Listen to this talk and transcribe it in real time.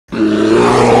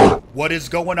What is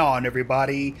going on,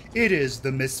 everybody? It is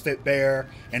the Misfitbear,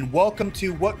 and welcome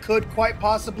to what could quite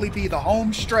possibly be the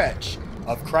home stretch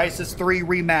of Crysis 3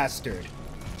 Remastered.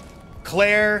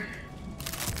 Claire,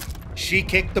 she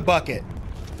kicked the bucket.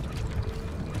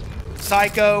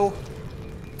 Psycho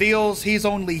feels he's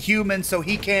only human, so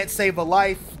he can't save a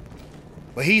life,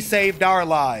 but he saved our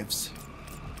lives.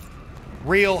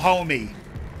 Real homie.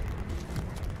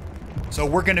 So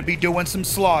we're gonna be doing some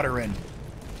slaughtering.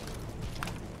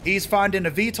 He's finding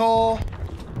a VTOL.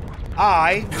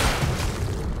 I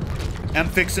am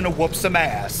fixing to whoop some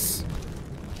ass.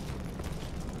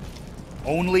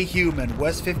 Only human.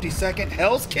 West 52nd.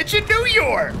 Hell's Kitchen, New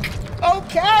York.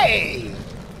 Okay.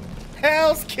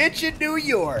 Hell's Kitchen, New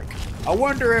York. I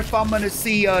wonder if I'm going to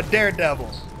see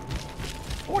Daredevil.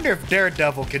 I wonder if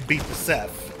Daredevil could beat the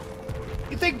Seth.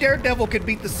 You think Daredevil could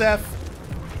beat the Seth?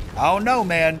 I don't know,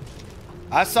 man.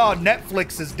 I saw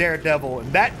Netflix's Daredevil,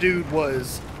 and that dude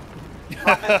was...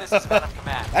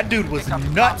 that dude was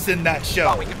nuts in that show.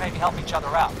 Thought we could maybe help each other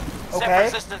out. Okay.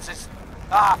 Resistance is...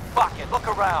 Ah, fuck it. Look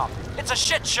around. It's a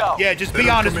shit show. Yeah, just be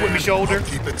honest with me, shoulder. I'll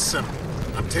keep it simple.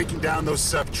 I'm taking down those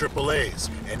SEP AAAs.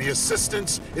 Any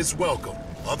assistance is welcome.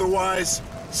 Otherwise,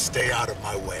 stay out of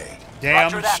my way.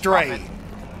 Damn straight.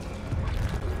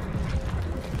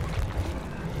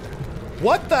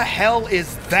 What the hell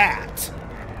is that?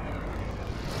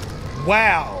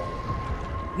 Wow.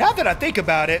 Now that I think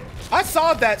about it, I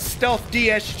saw that stealth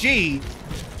DSG.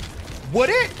 Would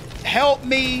it help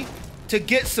me to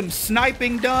get some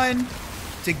sniping done?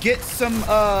 To get some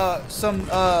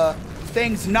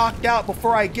things knocked out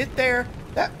before I get there?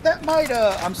 That might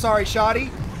I'm sorry,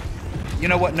 Shoddy. You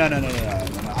know what? No.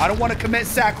 I don't want to commit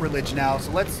sacrilege now,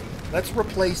 so let's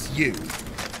replace you.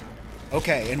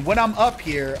 Okay, and when I'm up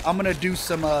here, I'm gonna do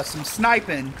some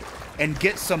sniping and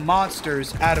get some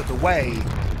monsters out of the way,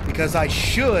 because I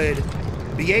should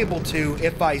be able to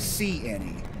if I see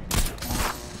any.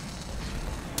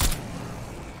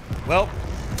 Well,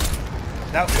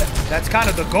 that's kind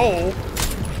of the goal.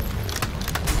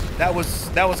 That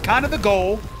was kind of the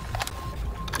goal,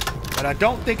 but I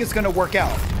don't think it's gonna work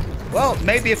out. Well,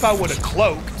 maybe if I would have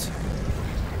cloaked.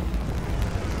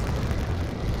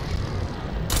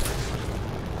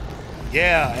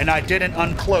 Yeah, and I didn't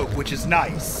uncloak, which is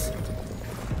nice.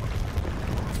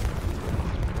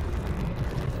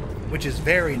 Which is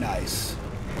very nice.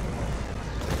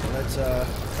 Let's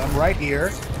come right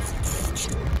here.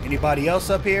 Anybody else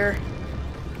up here?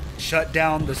 Shut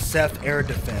down the Seth air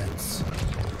defense.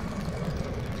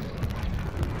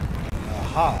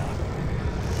 Aha.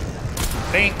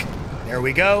 Think. There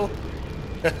we go.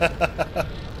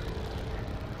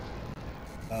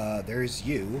 There's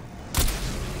you.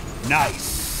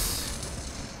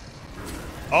 Nice.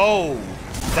 Oh,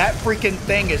 that freaking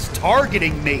thing is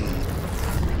targeting me.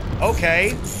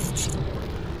 Okay.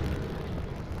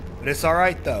 But it's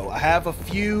alright though. I have a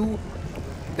few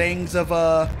things of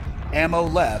ammo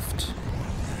left.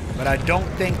 But I don't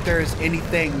think there's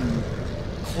anything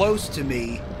close to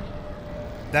me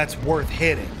that's worth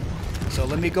hitting. So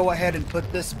let me go ahead and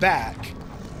put this back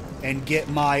and get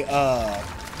my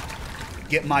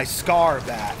scar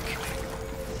back.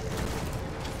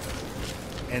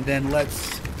 And then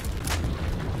let's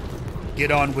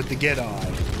get on with the get on.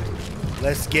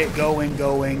 Let's get going,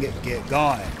 get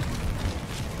gone.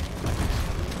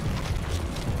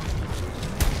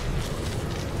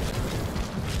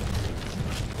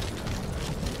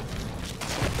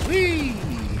 Whee!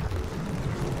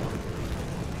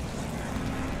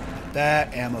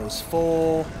 That ammo's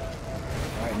full.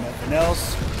 Alright, nothing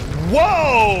else.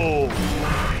 Whoa!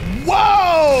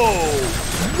 Whoa!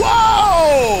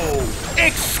 Whoa!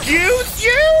 Excuse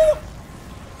you?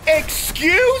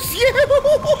 Excuse you?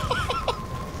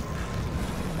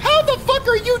 How the fuck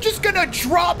are you just gonna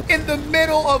drop in the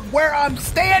middle of where I'm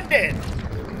standing?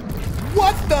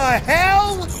 What the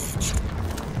hell?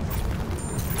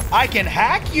 I can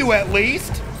hack you at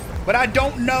least, but I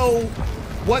don't know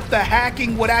what the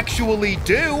hacking would actually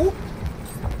do.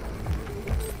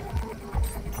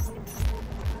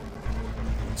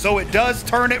 So it does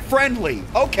turn it friendly.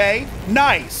 Okay,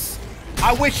 nice.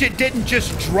 I wish it didn't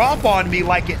just drop on me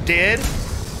like it did,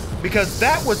 because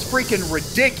that was freaking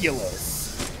ridiculous.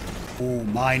 Ooh,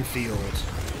 minefield.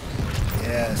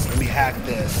 Yes, let me hack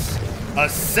this. A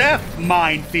Seth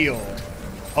minefield.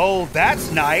 Oh, that's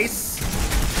nice.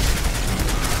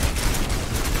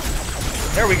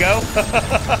 There we go.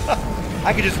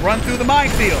 I can just run through the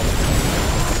minefield.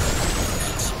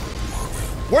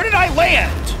 Where did I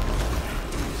land?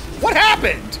 What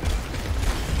happened?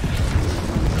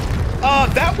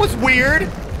 That was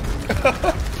weird.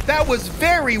 That was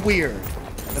very weird.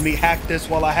 Let me hack this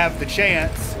while I have the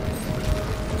chance.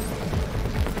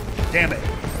 Damn it.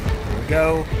 There we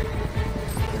go.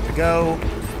 There we go.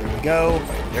 There we go.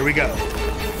 There we go.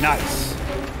 Nice.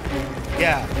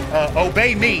 Yeah.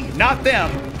 Obey me, not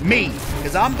them. Me.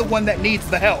 Because I'm the one that needs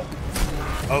the help.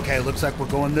 Okay, looks like we're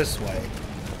going this way.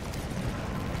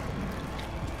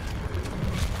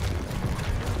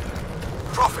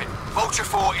 Prophet, Vulture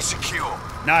 4 is secure.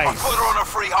 Nice. I've put her on a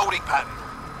free holding pattern.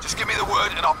 Just give me the word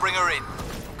and I'll bring her in.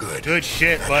 Good. Good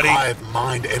shit, That buddy.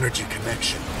 hive-mind energy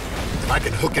connection. If I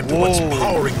can hook into what's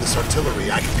powering this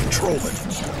artillery, I can control it.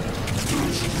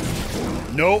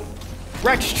 Nope.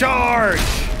 Rex charge!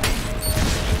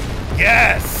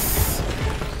 Yes!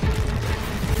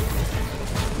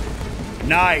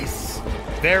 Nice.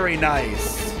 Very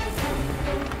nice.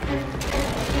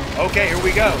 Okay, here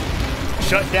we go.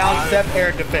 Shut down Sep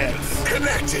air defense.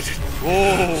 Connected.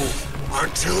 Oh.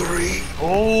 Artillery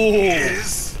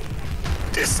is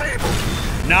disabled.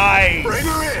 Nice. Bring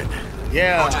her in.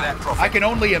 Yeah. Roger that, Prophet. I can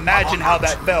only imagine I'm en how route.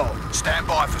 that felt. Stand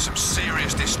by for some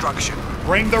serious destruction.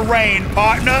 Bring the rain,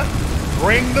 partner.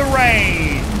 Bring the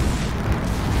rain.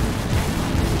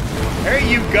 There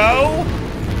you go.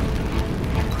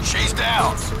 She's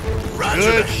down. Roger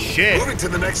Good that. shit. Moving to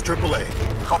the next AAA.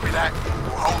 Copy that.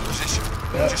 We'll hold position.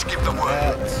 Just give the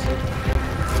word.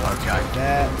 Okay.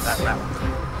 That round.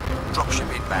 Dropship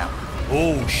inbound.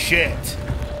 Oh, shit.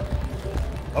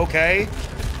 Okay.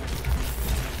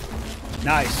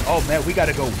 Nice. Oh, man, we got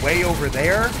to go way over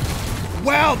there.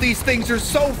 Wow, these things are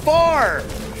so far.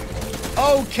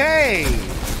 Okay.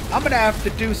 I'm going to have to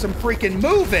do some freaking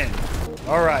moving.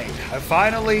 All right. I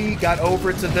finally got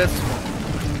over to this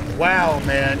one. Wow,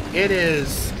 man. It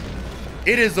is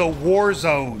a war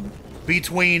zone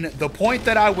between the point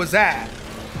that I was at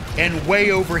and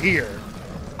way over here.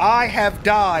 I have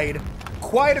died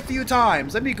quite a few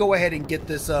times. Let me go ahead and get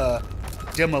this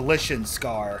demolition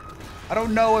scar. I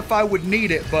don't know if I would need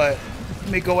it, but let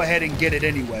me go ahead and get it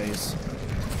anyways.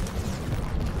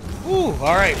 Ooh,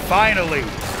 all right, finally.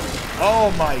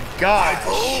 Oh my gosh.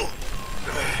 Michael,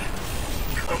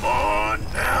 come on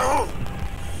now.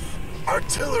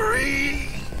 Artillery.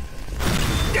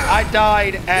 I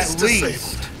died at It's least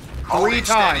disabled. Hold 3 it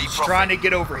steady, times Prophet. trying to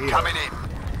get over here. Coming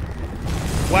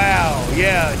in. Wow,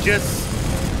 yeah, just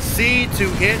see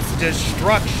to its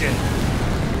destruction.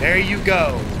 There you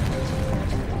go.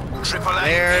 AAA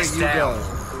There is you down.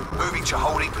 go. Moving to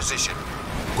holding position.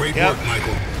 Great Yep. work,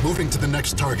 Michael. Moving to the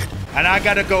next target. And I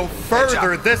gotta go Heads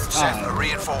further up. this Set for time.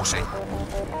 reinforcing.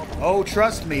 Oh,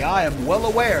 trust me, I am well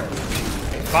aware.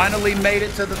 Finally made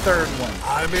it to the third one.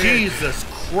 I'm in. Jesus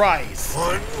Christ.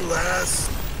 One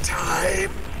last time.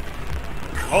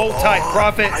 Hold tight, Come on,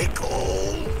 Prophet.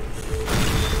 Michael.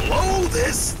 Blow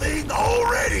this thing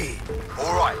already.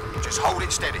 All right, just hold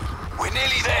it steady. We're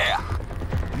nearly there.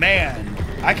 Man,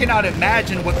 I cannot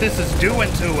imagine what this is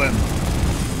doing to him.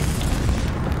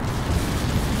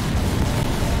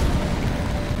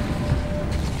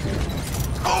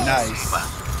 Boom.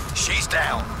 Nice. She's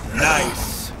down.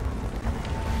 Nice.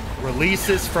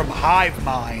 Releases from Hive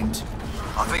Mind.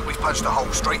 I think we've punched a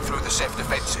hole straight through the SEF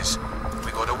defenses.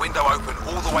 We've got a window open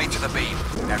all the way to the beam.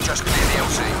 Now just clear the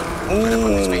LC. We're gonna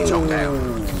put this beam top down.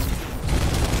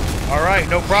 All right,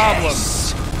 no problem.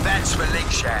 Yes, that's for leg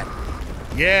shat.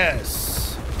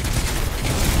 Yes.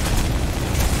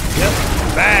 Yep.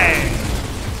 Bang.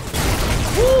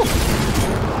 Woo.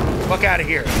 Fuck out of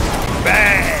here.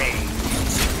 Bang.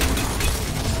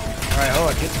 All right, hold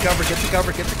on. Get the cover, get the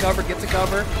cover, get the cover, get the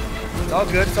cover. It's all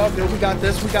good, it's all good. We got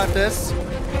this, we got this.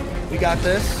 We got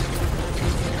this.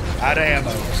 Out of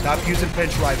ammo. Stop using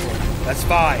pinch rifle. That's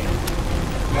fine.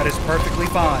 That is perfectly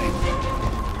fine.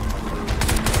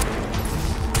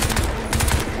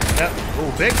 Yep.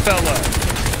 Oh, big fella.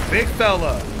 Big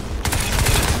fella.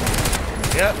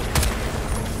 Yep.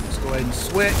 Let's go ahead and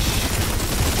switch.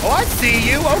 Oh, I see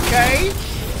you. Okay.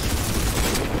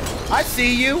 I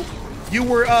see you. You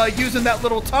were using that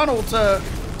little tunnel to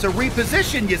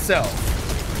reposition yourself.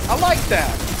 I like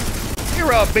that. Here,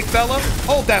 big fella.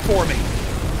 Hold that for me.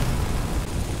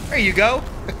 There you go.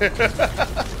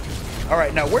 All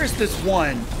right, now where's this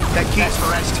one that keeps... That's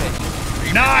for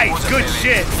S10. Nice. Good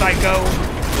shit, Psycho.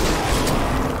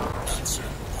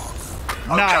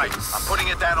 Okay, Nice. I'm putting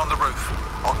it down on the roof.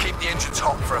 I'll keep the engines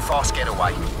hot for a fast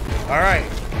getaway. All right.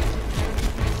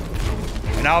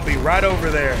 And I'll be right over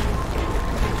there.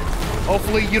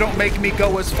 Hopefully you don't make me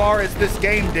go as far as this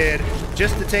game did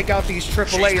just to take out these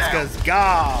AAAs, because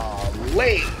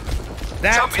golly,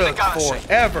 that Jump in the took gun seat.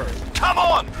 forever. Come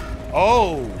on!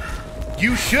 Oh,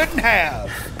 you shouldn't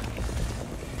have.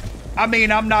 I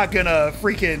mean, I'm not gonna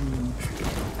freaking...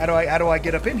 How do I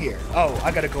get up in here? Oh,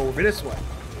 I gotta go over this way.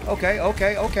 Okay.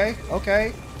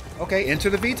 Okay, enter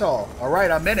the VTOL. All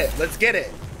right, I'm in it. Let's get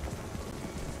it.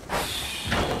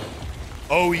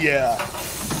 Oh, yeah.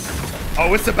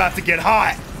 Oh, it's about to get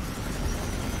hot.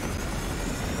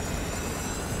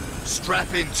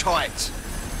 Strap in tight.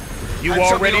 You Had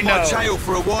already something know. on my tail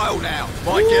for a while now.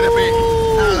 Might get a bit.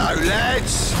 Hello,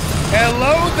 lads.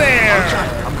 Hello there.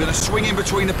 Okay, I'm gonna swing in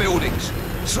between the buildings.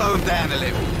 Slow them down a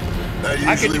little. That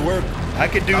usually works. I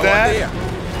could do No that. idea.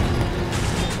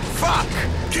 Fuck!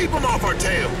 Keep them off our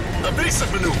tail.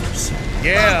 Evasive maneuvers.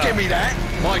 Yeah. Don't give me that.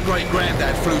 My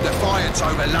great-granddad flew Defiance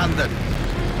over London.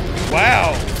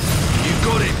 Wow. You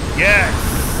got it. Yes.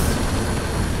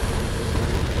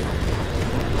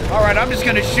 All right, I'm just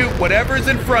gonna shoot whatever's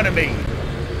in front of me.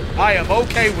 I am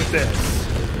okay with this.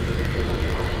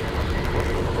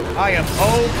 I am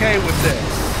okay with this.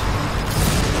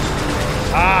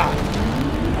 Ah.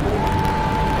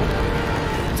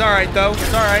 It's all right though.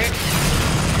 It's all right.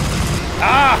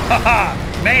 Ah,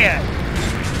 man.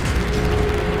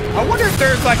 I wonder if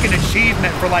there's like an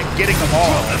achievement for like getting them all.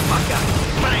 Drop the fuck up.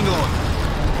 Bang on.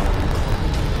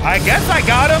 I guess I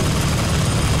got him.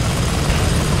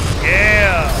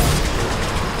 Yeah.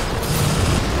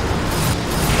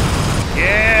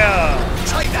 Yeah.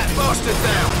 Take that bastard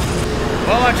down.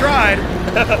 Well, I tried.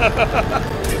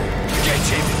 Get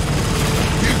him.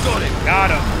 You got him. Got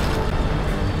him.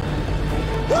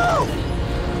 Woo!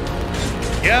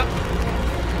 Yep.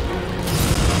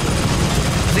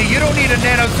 See, you don't need a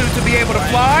nanosuit to be able to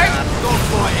fly.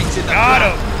 Dogfighting's in the Got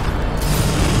ground.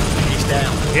 him. He's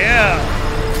down. Yeah.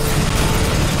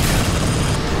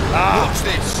 Ah. Watch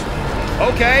this.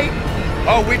 Okay.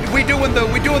 Oh, we doing the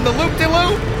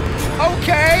loop-de-loop?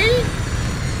 Okay.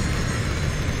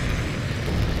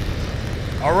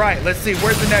 All right, let's see.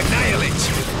 Where's the next? Nail it.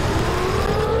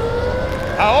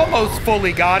 I almost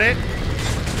fully got it.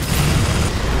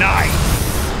 Nice.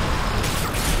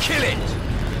 Kill it.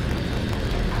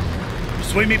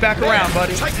 Swing me back around,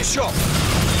 buddy. Take the shot.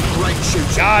 Great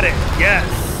shooting. Got it. Yes.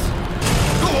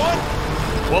 Go on.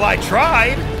 Well, I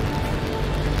tried.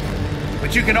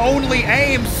 But you can only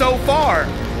aim so far.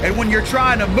 And when you're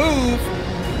trying to move,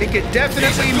 it could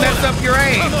definitely mess up your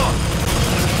aim. Come on.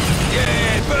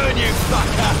 Yeah, burn you,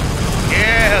 fucker.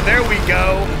 Yeah, there we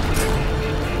go.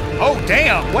 Oh,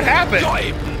 damn. What happened? Got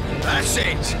him. That's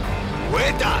it.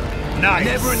 We're done. Nice.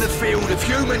 Never in the field of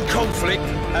human conflict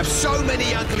have so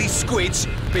many ugly squids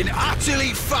been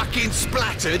utterly fucking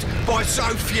splattered by so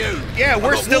few. Yeah, we're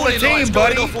I've got still a warning team, lights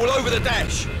going buddy. off all over the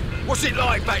dash. What's it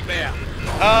like back there?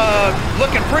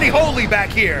 Looking pretty holy back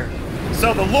here.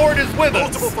 So the Lord is with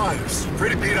Multiple us. fighters.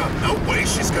 Pretty beat up. No way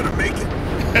she's gonna make it.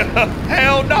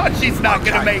 Hell no, she's not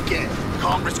gonna Okay. make it.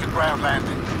 Can't risk a ground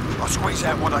landing. I'll squeeze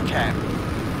out what I can.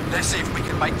 Let's see if we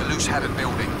can make the Loose Haddon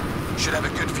building. Should have a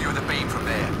good view of the beam from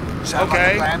there. Sound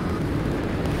Okay. like a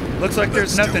plan? Looks like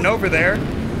there's Let's do nothing it. over there.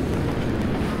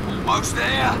 Almost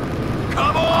there.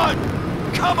 Come on!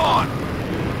 Come on!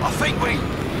 I think we...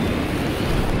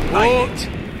 Whoa. Made it.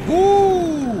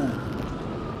 Woo!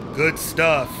 Good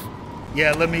stuff.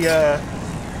 Yeah, let me,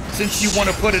 since you want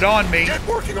to put it on me. Get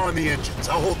working on the engines.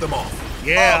 I'll hold them off.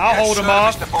 Yeah, I'll hold them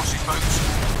off. The boss's boots.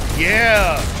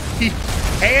 Yeah.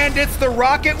 And it's the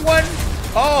rocket one?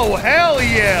 Oh, hell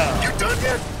yeah. You done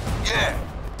yet? Yeah.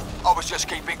 I was just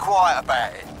keeping quiet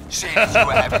about it, seeing as you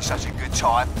were having such a good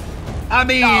time. I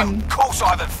mean... No, of course I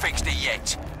haven't fixed it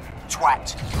yet.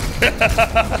 Twat.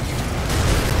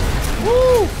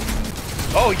 Woo!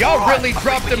 Oh, y'all All right, really I think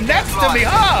dropped we them can get next to me, flying.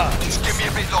 huh? Just give me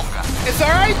a bit longer. It's all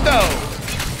right, though.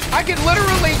 I can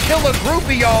literally kill a group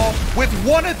of y'all with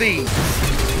one of these.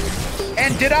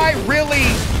 And did I really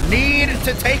need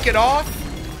to take it off?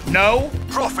 No.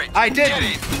 Profit. I didn't.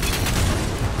 Get it.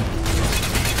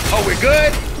 Oh, we're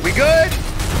good? We good?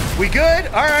 We good?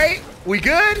 All right. We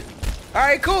good? All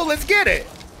right, cool. Let's get it.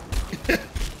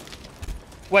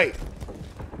 Wait.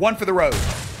 One for the road.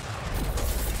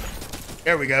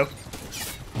 There we go.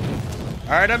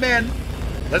 All right, I'm in.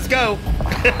 Let's go.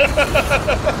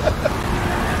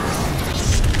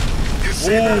 You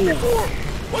seen that Whoa. before?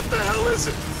 What the hell is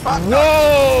it? Fuck no.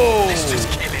 Whoa! Let's just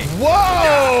kill it.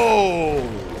 Whoa!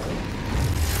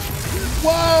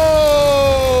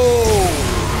 Whoa!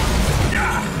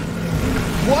 Yeah.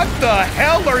 What the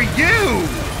hell are you?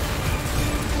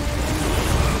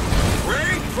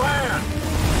 Great plan.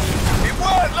 It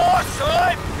worked last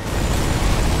time.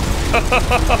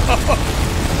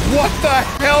 What the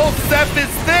hell, Seth,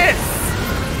 is this?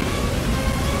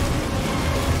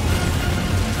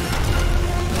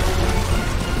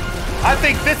 I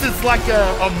think this is like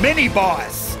a mini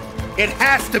boss. It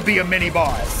has to be a mini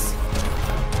boss.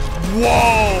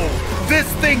 Whoa!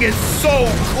 This thing is so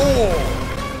cool.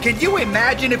 Can you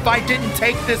imagine if I didn't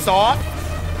take this off?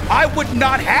 I would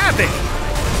not have it.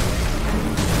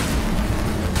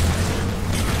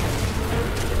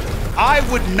 I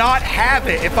would not have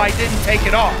it if I didn't take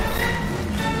it off.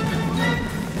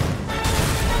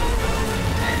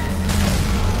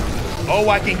 Oh,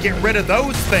 I can get rid of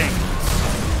those things.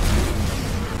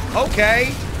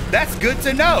 Okay, that's good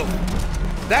to know.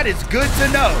 That is good to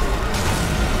know.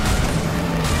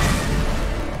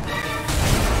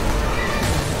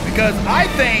 Because I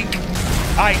think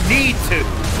I need to.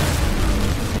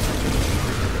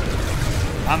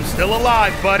 I'm still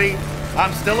alive, buddy.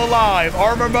 I'm still alive.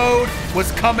 Armor mode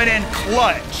was coming in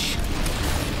clutch.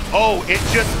 Oh, it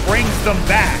just brings them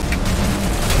back.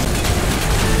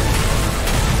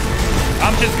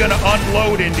 I'm just gonna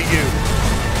unload into you.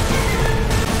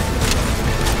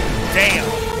 Damn.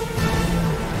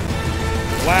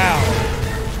 Wow.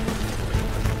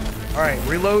 All right,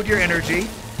 reload your energy.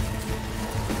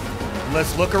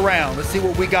 Let's look around. Let's see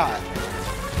what we got.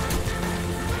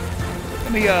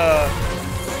 Let me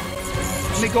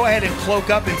go ahead and cloak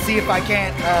up and see if I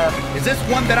can't, is this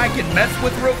one that I can mess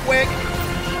with real quick?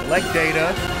 Select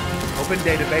data, open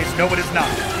database. No, it is not.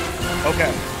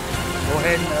 Okay, go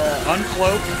ahead and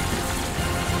uncloak.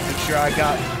 Make sure I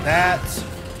got that.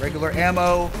 Regular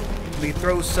ammo. Let me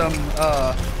throw some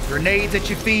grenades at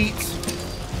your feet.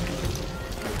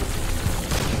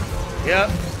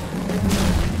 Yep.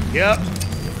 Yep.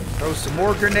 Throw some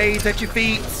more grenades at your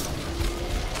feet.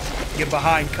 Get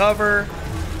behind cover.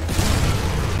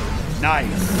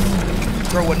 Nice.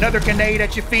 Throw another grenade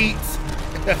at your feet.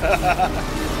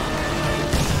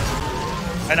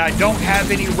 And I don't have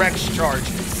any Rex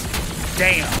charges.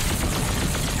 Damn.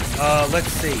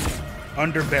 Let's see.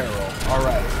 Under barrel. All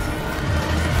right.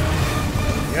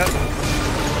 Yep.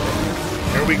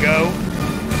 There we go.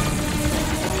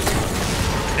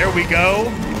 There we go.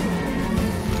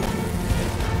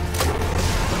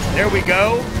 There we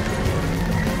go.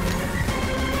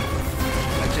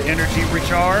 Let your energy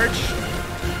recharge.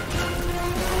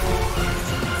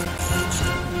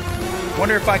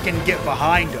 Wonder if I can get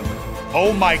behind him.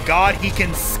 Oh my God, he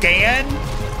can scan?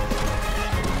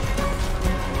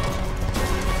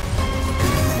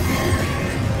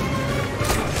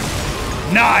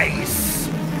 Nice!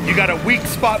 You got a weak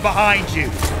spot behind you.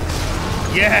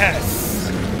 Yes!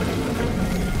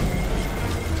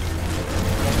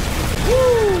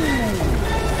 Woo!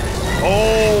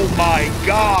 Oh my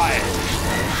God!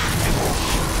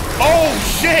 Oh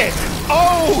shit!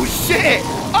 Oh shit!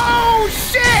 Oh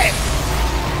shit!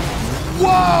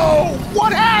 Whoa!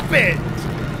 What happened?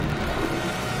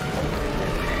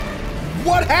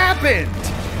 What happened?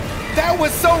 That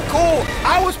was so cool.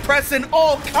 I was pressing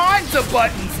all kinds of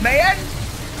buttons, man.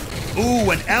 Ooh,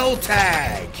 an L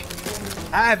tag.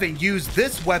 I haven't used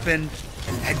this weapon.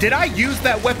 Did I use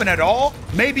that weapon at all?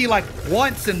 Maybe like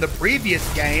once in the previous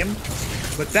game,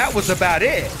 but that was about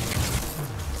it.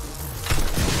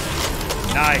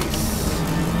 Nice.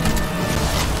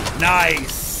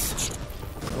 Nice.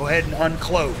 Go ahead and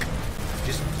uncloak.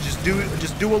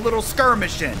 Just do a little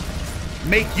skirmishing.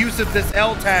 Make use of this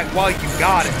L tag while you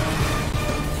got it.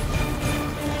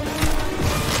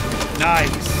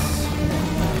 Nice.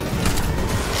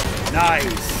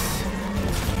 Nice.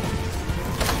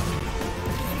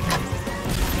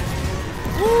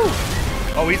 Woo.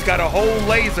 Oh, he's got a whole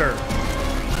laser.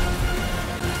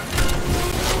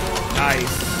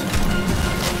 Nice.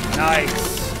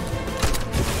 Nice.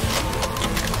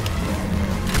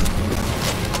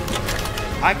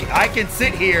 I can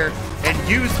sit here and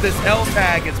use this L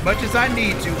tag as much as I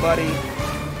need to, buddy.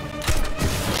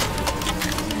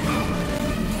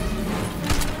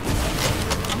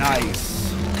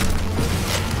 Nice.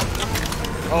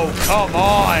 Oh, come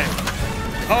on.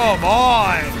 Come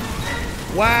on.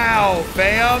 Wow,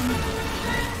 fam.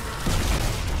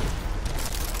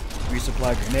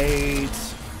 Resupply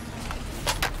grenades.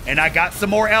 And I got some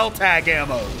more L tag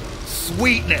ammo.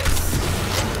 Sweetness.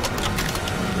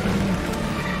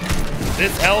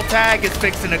 This L tag is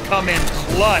fixing to come in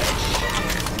clutch.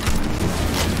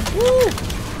 Woo!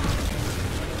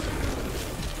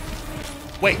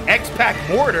 Wait, X-Pack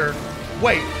mortar?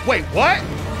 Wait, what?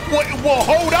 Well,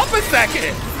 hold up a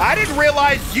second. I didn't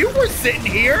realize you were sitting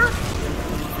here.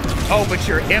 Oh, but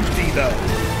you're empty though.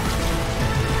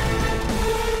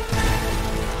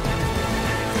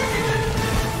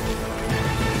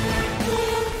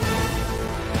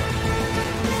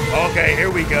 Okay, here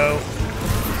we go.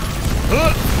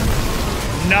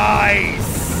 Nice.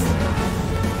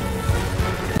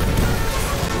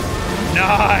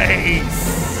 Nice.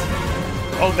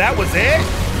 Oh, that was it?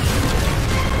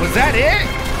 Was that it?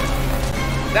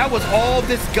 That was all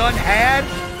this gun had?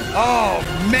 Oh,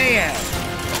 man.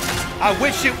 I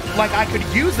wish it, like I could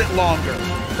use it longer,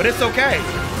 but it's okay.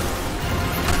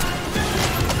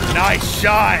 Nice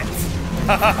shot.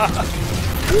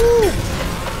 Woo!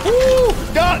 Woo!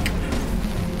 Duck!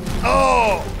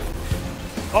 Oh!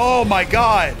 Oh my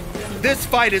God. This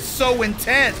fight is so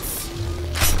intense.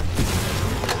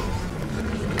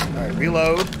 All right,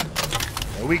 reload.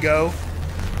 There we go.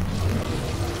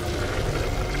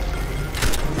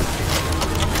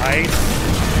 Nice.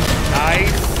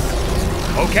 Nice.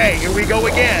 Okay, here we go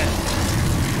again.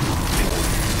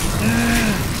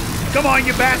 Come on,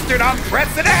 you bastard. I'm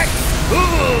pressing X.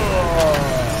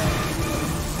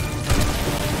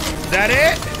 Is that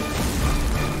it?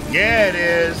 Yeah, it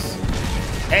is.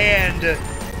 And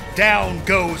down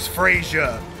goes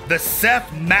Frazier, the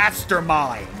Seth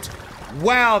mastermind.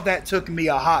 Wow, that took me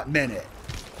a hot minute.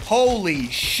 Holy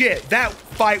shit, that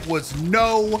fight was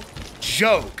no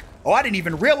joke. Oh, I didn't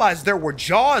even realize there were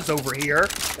jaws over here.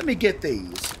 Let me get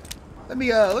these. Let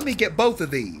me get both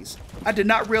of these. I did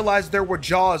not realize there were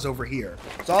jaws over here.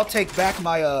 So I'll take back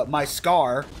my my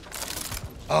scar.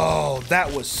 Oh,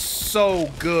 that was so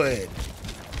good.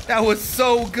 That was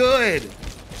so good.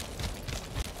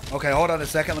 Okay, hold on a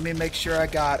second. Let me make sure I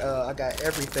got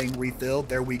everything refilled.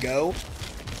 There we go.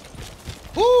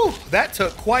 Whew, that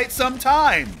took quite some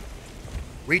time.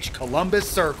 Reach Columbus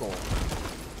Circle.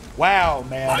 Wow,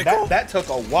 man, that took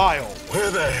a while. Where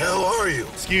the hell are you?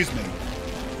 Excuse me.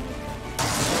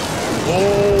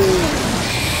 Oh,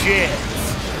 shit.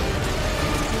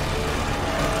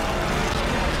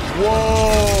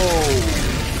 Whoa.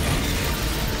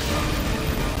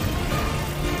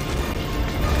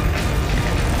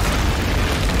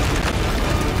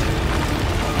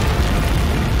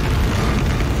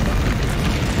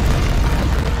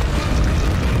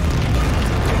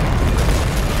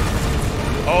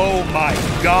 Oh my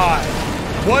God.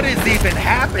 What is even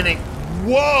happening?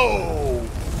 Whoa.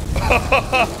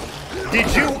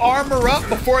 Did you armor up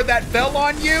before that fell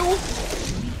on you?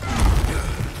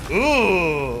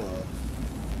 Ooh.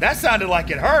 That sounded like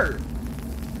it hurt.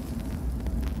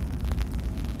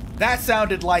 That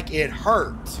sounded like it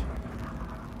hurt.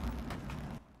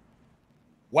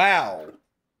 Wow.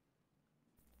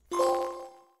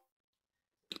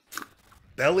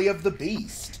 Belly of the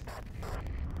beast.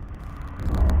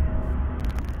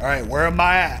 All right, where am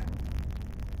I at?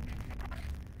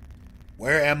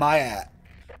 Where am I at?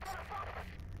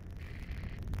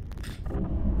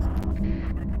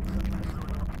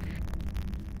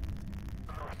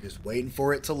 Just waiting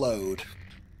for it to load.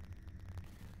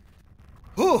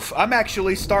 Oof, I'm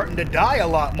actually starting to die a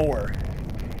lot more.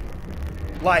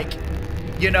 Like,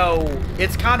 you know,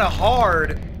 it's kind of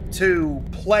hard to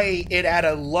play it at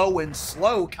a low and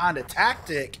slow kind of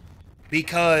tactic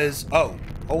because, oh,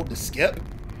 hold to skip.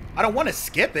 I don't want to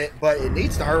skip it, but it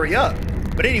needs to hurry up.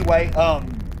 But anyway,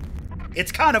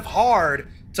 it's kind of hard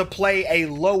to play a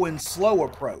low and slow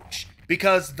approach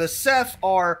because the Ceph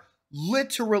are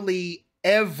literally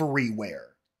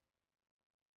everywhere.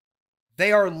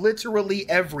 They are literally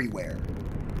everywhere.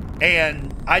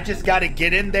 And I just got to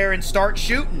get in there and start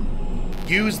shooting.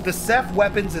 Use the Ceph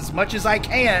weapons as much as I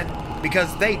can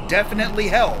because they definitely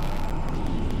help.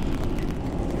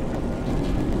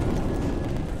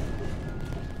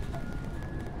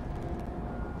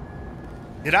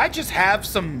 Did I just have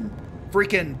some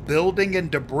freaking building and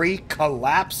debris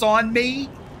collapse on me?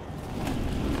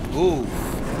 Ooh.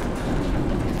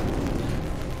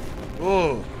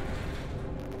 Ooh.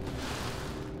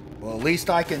 Well, at least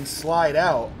I can slide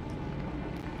out.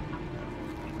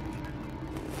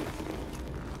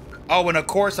 Oh, and of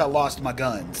course I lost my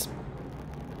guns.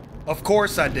 Of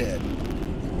course I did.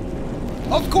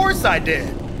 Of course I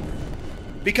did.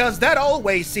 Because that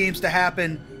always seems to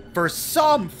happen for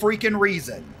some freaking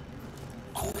reason.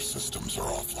 Core systems are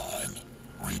offline.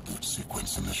 Reboot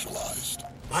sequence initialized.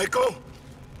 Michael?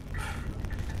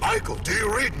 Michael, do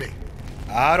you read me?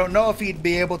 I don't know if he'd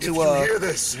be able to hear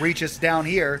this, reach us down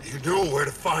here. You know where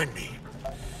to find me.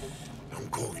 I'm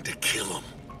going to kill him.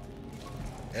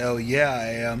 Hell yeah, I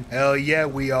am. Hell yeah,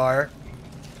 we are.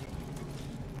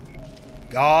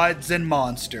 Gods and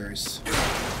monsters.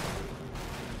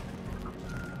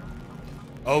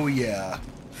 Oh yeah.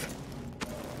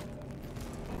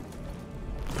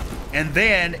 And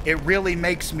then it really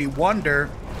makes me wonder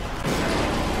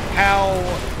how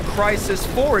Crysis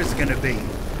 4 is going to be.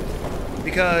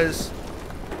 Because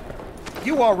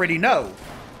you already know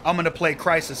I'm going to play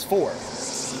Crysis 4.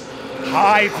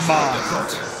 Hive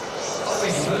mind.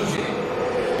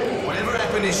 Whatever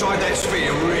happened inside that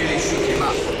sphere really shook him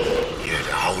up. Get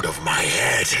out of my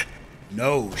head.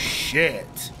 No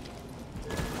shit.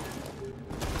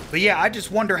 But yeah, I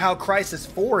just wonder how Crysis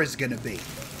 4 is going to be.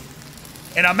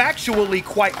 And I'm actually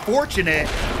quite fortunate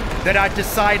that I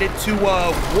decided to,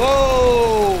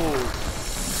 whoa!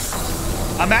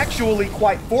 I'm actually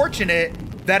quite fortunate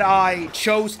that I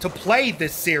chose to play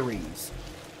this series,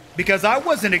 because I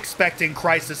wasn't expecting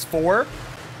Crysis 4.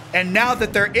 And now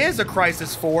that there is a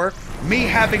Crysis 4, me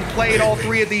having played all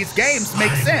 3 of these games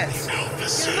makes sense.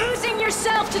 You're losing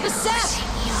yourself to the Ceph!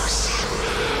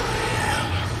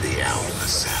 The Alpha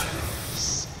Ceph.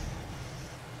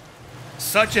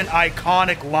 Such an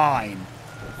iconic line.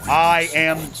 I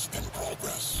am...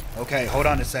 Okay, hold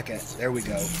on a second. There we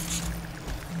go.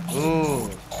 Ooh.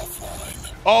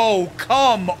 Oh,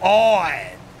 come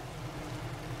on!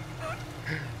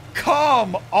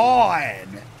 Come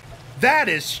on! That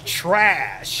is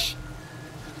trash.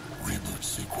 Reboot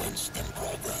sequence in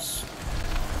progress.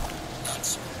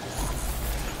 That's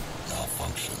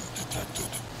malfunction detected.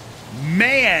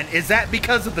 Man, is that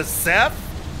because of the Ceph?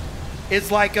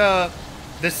 It's like the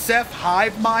Ceph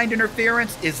hive mind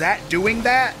interference. Is that doing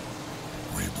that?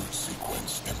 Reboot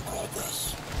sequence in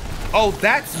progress. Oh,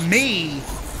 that's me.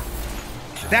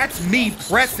 That's me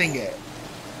pressing it.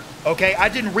 Okay, I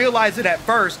didn't realize it at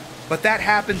first, but that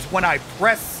happens when I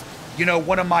press, you know,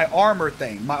 one of my armor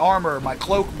thing, my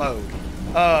cloak mode.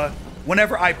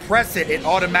 Whenever I press it, it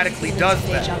automatically does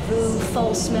that. Deja vu,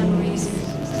 false memories,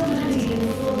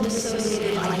 full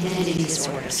dissociative identity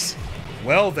disorders.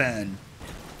 Well then.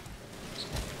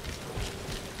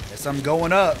 Guess I'm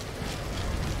going up.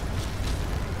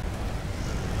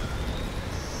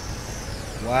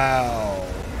 Wow.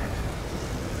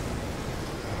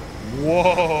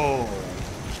 Whoa.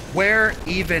 Where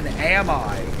even am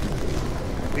I?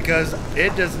 Because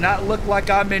it does not look like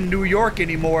I'm in New York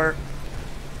anymore.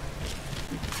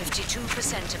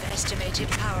 52% of estimated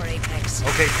power apex.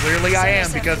 Okay, clearly I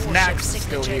am because Nax is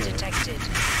still here. Detected.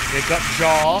 Pick up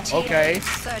Jaw. ETA Okay.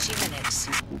 30 minutes.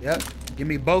 Yep. Give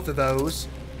me both of those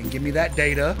and give me that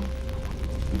data.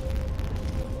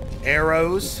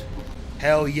 Arrows.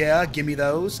 Hell yeah, give me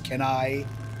those. Can I...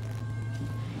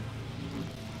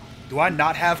 Do I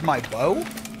not have my bow?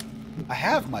 I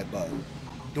have my bow.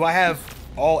 Do I have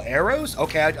all arrows?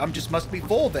 Okay, I'm just must be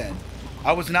full then.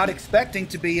 I was not expecting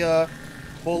to be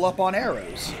full up on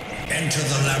arrows. Enter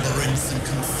the labyrinth and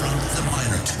confront the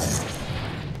Minotaur.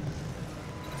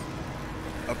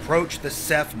 Approach the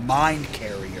Ceph mind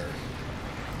carrier.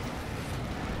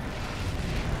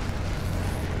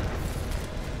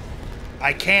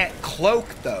 I can't cloak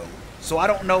though, so I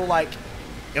don't know, like,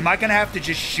 am I gonna have to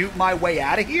just shoot my way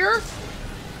out of here?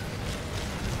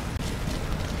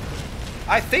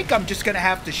 I think I'm just gonna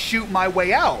have to shoot my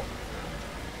way out.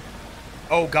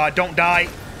 Oh god, don't die.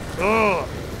 Ugh.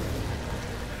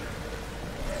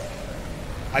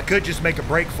 I could just make a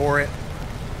break for it.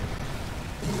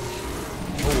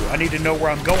 Oh, I need to know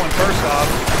where I'm going first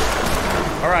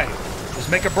off. Alright, just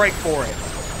make a break for it.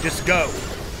 Just go.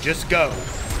 Just go.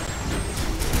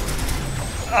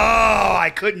 Oh, I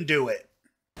couldn't do it.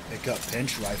 Pick up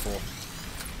pinch rifle.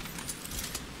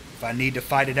 If I need to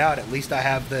fight it out, at least I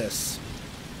have this.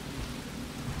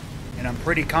 And I'm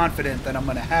pretty confident that I'm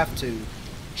going to have to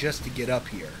just to get up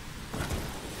here.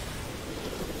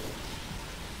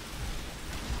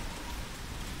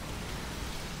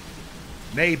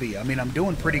 Maybe. I mean, I'm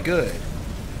doing pretty good.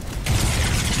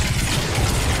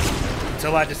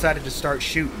 Until I decided to start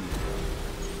shooting.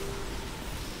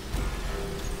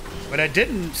 But it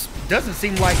doesn't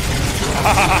seem like...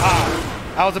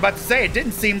 I was about to say, it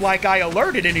didn't seem like I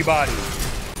alerted anybody.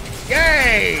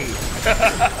 Yay!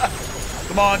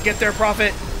 Come on, get there,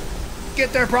 Prophet.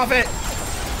 Get there, Prophet.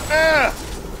 Ah!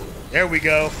 There we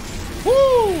go.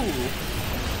 Woo!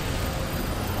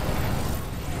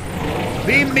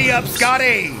 Beam me up,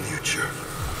 Scotty. Future.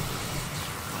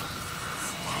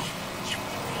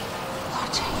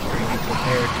 Be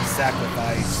prepared to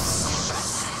sacrifice.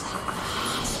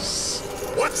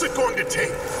 What's it going to take?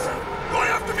 Do I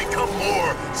have to become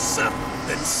more Ceph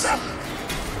than Ceph?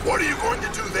 What are you going to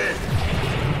do then?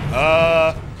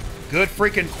 Good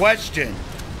freaking question.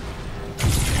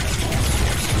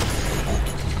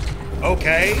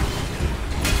 Okay.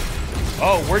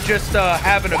 Oh, we're just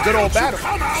having a good old battle.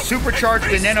 Supercharge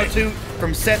the nanotube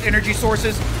from set energy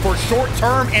sources for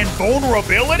short-term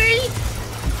invulnerability?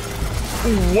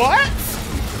 What?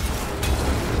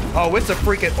 Oh, it's a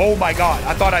freaking... Oh my god,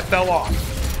 I thought I fell off.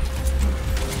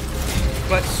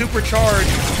 But supercharge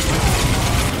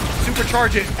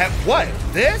it at what?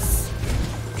 This?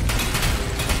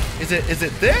 Is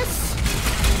it this?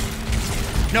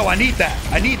 No, I need that.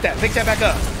 I need that. Pick that back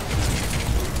up.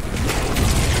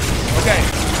 Okay.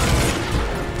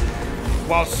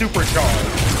 While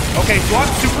supercharged. Okay, so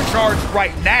I'm supercharged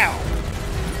right now.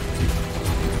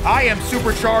 I am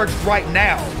supercharged right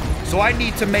now, so I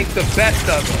need to make the best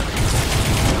of it.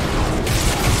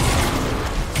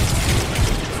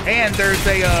 And there's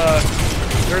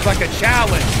like a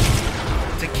challenge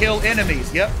to kill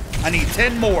enemies. Yep, I need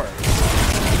 10 more.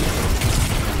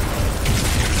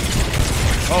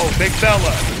 Oh, big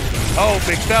fella. Oh,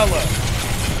 big fella.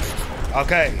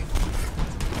 Okay.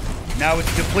 Now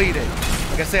it's depleted.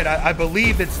 Like I said, I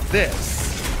believe it's this.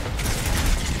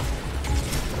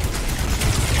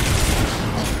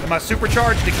 Am I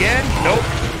supercharged again? Nope.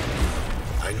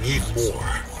 I need more.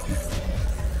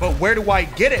 But where do I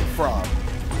get it from?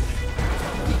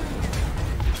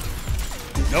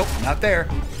 Nope, not there.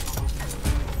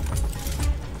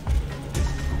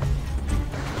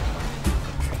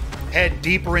 Head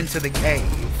deeper into the cave.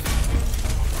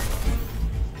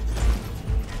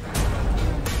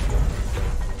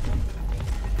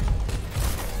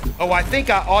 Oh, I think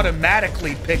I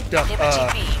automatically picked up what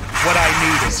I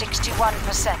needed.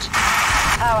 61%.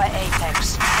 Power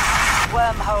apex.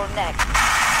 Wormhole neck.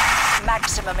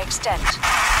 Maximum extent.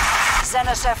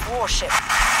 Xenoseph warship.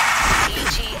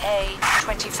 ETA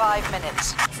 25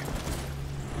 minutes.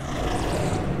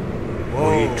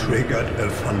 We triggered a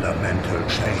fundamental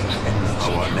change in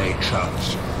our nature.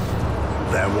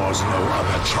 There was no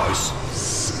other choice.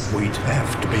 We'd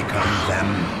have to become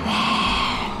them.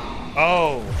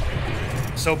 Oh,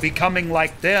 so becoming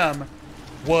like them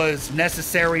was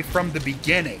necessary from the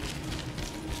beginning.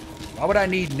 Why would I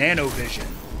need nanovision?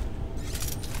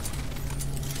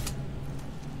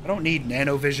 I don't need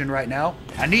nanovision right now.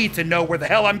 I need to know where the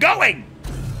hell I'm going!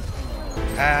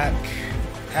 Hack,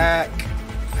 hack,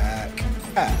 hack,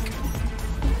 hack.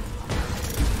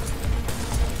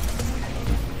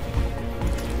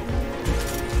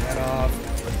 That off,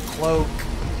 cloak.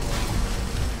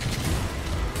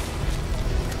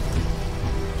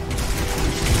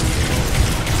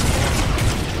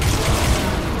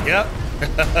 Yep.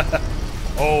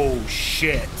 Oh,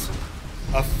 shit.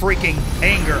 A freaking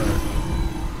anger.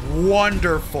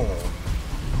 Wonderful.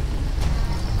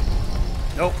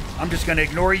 Nope. I'm just going to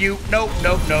ignore you. Nope,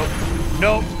 nope, nope.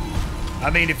 Nope. I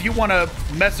mean, if you want to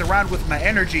mess around with my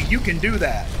energy, you can do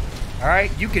that. All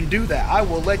right? You can do that. I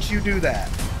will let you do that.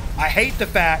 I hate the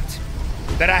fact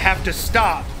that I have to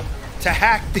stop to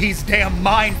hack these damn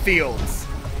minefields.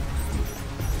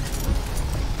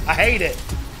 I hate it.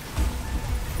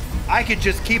 I could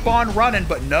just keep on running,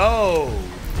 but no.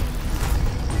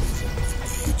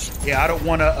 Yeah, I don't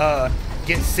want to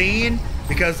get seen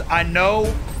because I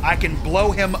know I can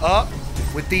blow him up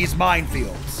with these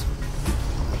minefields.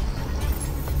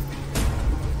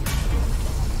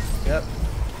 Yep.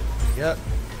 Yep.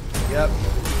 Yep.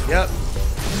 Yep.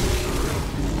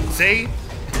 See?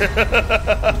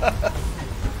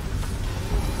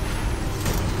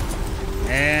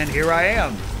 And here I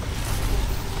am.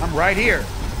 I'm right here.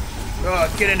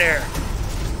 Oh, get in there.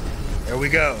 There we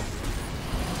go.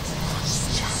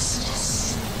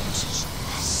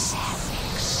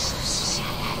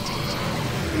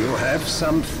 You have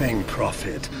something,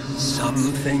 Prophet.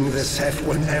 Something the Seth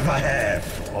will never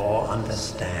have or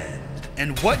understand.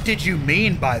 And what did you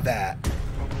mean by that?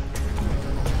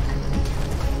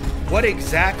 What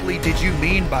exactly did you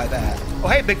mean by that? Oh,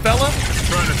 hey, big fella.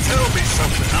 Trying to tell me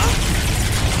something, huh?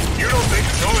 You don't think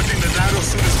charging the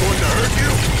nanosuit is going to hurt you?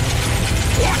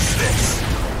 Watch this!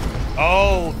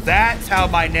 Oh, that's how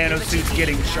my nanosuit's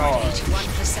getting charged.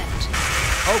 1%.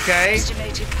 Okay.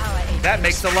 That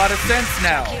makes a lot of sense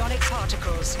now.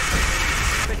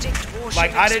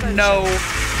 Like, I didn't know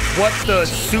what the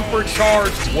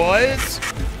supercharged was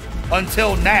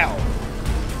until now.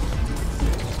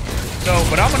 So,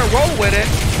 but I'm gonna roll with it.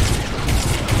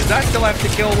 Because I still have to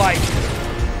kill like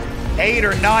 8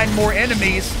 or 9 more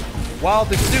enemies while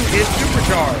the suit is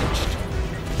supercharged.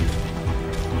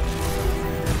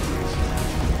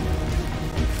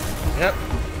 Yep,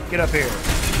 get up here.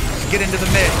 Just get into the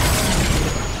mix.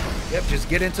 Yep, just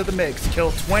get into the mix.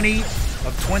 Kill 20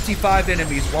 of 25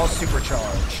 enemies while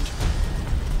supercharged.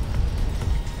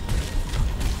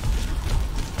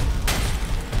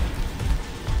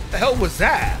 What the hell was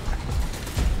that?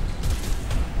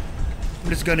 I'm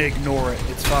just gonna ignore it.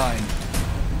 It's fine.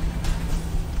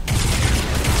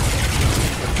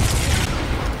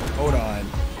 Hold on.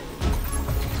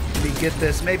 Let me get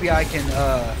this. Maybe I can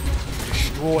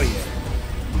destroy it.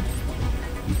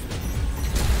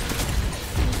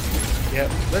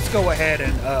 Yep, let's go ahead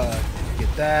and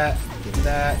get that, get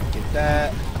that, get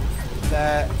that, get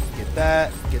that, get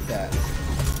that, get that.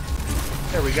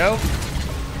 There we go.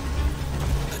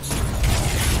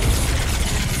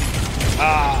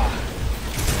 Ah.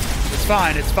 It's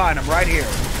fine, it's fine, I'm right here.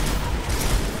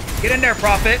 Get in there,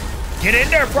 Prophet. Get in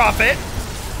there, Prophet.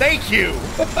 Thank you.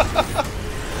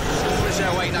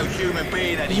 Ain't no human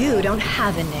being anymore. You don't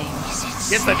have a name.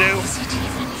 Yes, I do.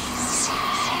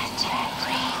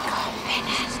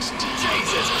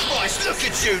 Jesus Christ, look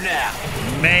at you now.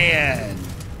 Man.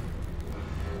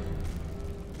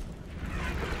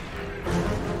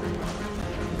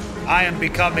 I am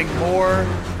becoming more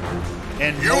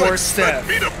and You more expect Seth.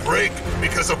 me to break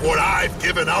because of what I've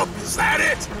given up? Is that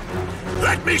it?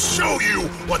 Let me show you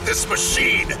what this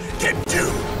machine can do.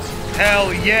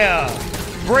 Hell yeah.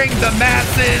 Bring the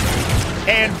masses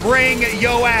and bring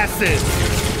yo asses.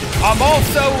 I'm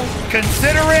also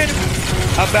considering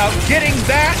about getting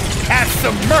that as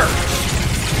some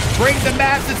merch. Bring the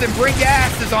masses and bring your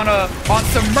asses on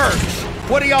some merch.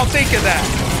 What do y'all think of that?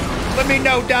 Let me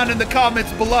know down in the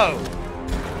comments below.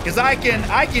 Cause I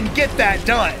can get that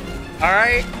done.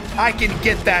 Alright? I can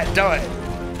get that done.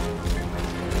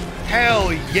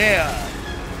 Hell yeah.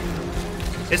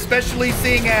 Especially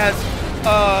seeing as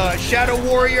Shadow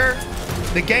Warrior,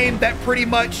 the game that pretty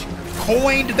much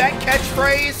coined that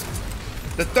catchphrase,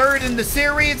 the third in the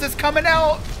series is coming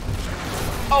out.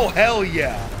 Oh, hell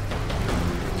yeah.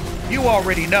 You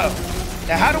already know.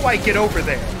 Now, how do I get over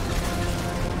there?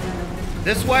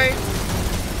 This way?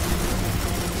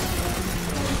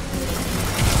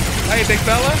 Hey, big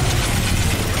fella.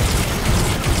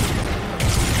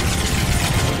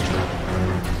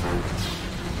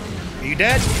 Are you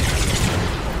dead?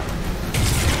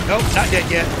 Nope, not dead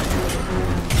yet.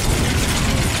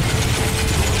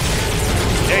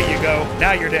 There you go.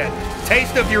 Now you're dead.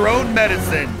 Taste of your own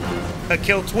medicine.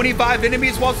 Kill 25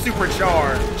 enemies while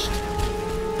supercharged.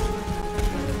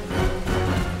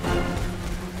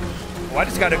 Oh, I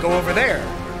just gotta go over there.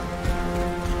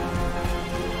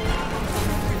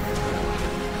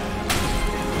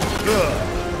 Ugh.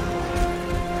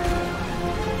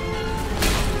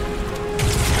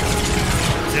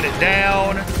 Sit it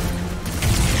down.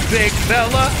 Big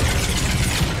fella.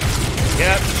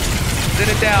 Yep. Sit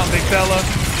it down, big fella.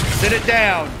 Sit it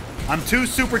down. I'm too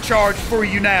supercharged for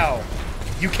you now.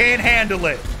 You can't handle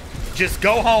it. Just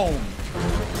go home.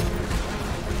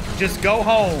 Just go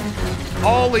home.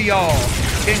 All of y'all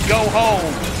can go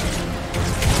home.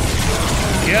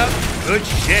 Yep. Good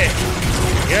shit.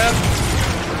 Yep.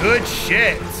 Good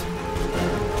shit.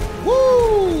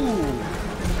 Woo!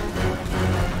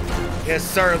 Yes,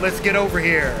 sir. Let's get over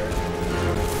here.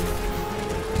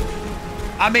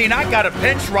 I mean, I got a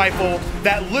pinch rifle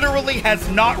that literally has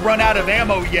not run out of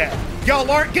ammo yet. Y'all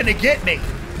aren't gonna get me.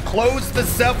 Close the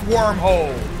Seth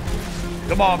wormhole.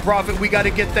 Come on, Prophet, we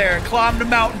gotta get there. Climb the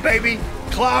mountain, baby.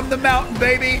 Climb the mountain,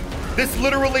 baby. This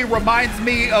literally reminds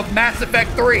me of Mass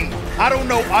Effect 3. I don't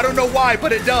know why,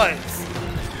 but it does.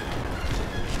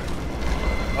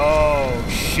 Oh,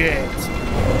 shit.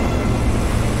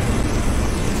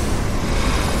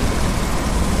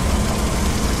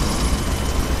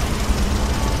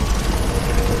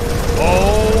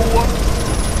 Oh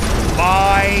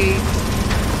my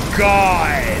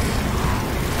God.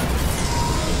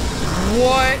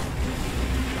 What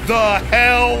the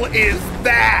hell is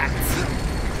that?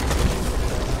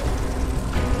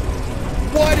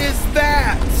 What is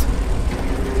that?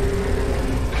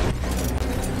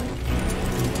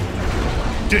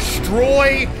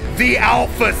 Destroy the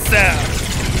Alpha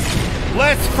Seth.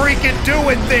 Let's freaking do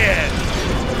it then.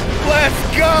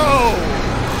 Let's go.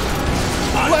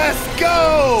 Let's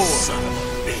go. Son of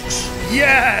a bitch.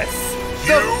 Yes.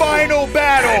 The final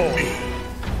battle. And me.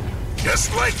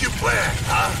 Just like you planned,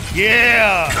 huh?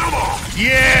 Yeah. Come on.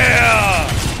 Yeah.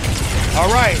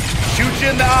 All right. Shoot you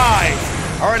in the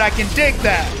eyes. All right, I can dig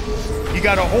that. You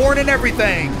got a horn and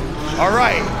everything. All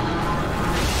right.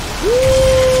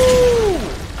 Woo!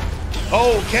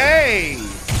 Okay.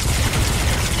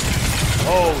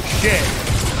 Oh, shit.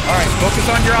 All right, focus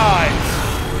on your eyes.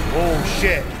 Oh,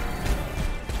 shit.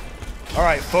 All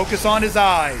right, focus on his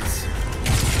eyes.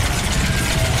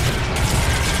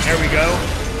 There we go.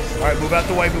 All right, move out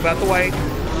the way, move out the way.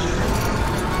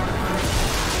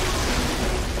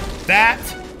 That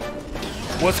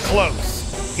was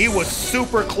close. He was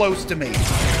super close to me.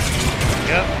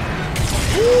 Yep.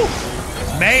 Woo.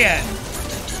 Man.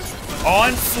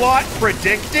 Onslaught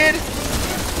predicted?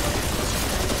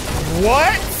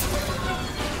 What?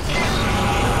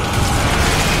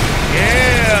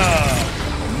 Yeah.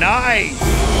 Nice.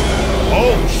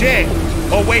 Oh, shit.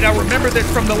 Oh, wait, I remember this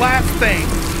from the last thing.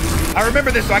 I remember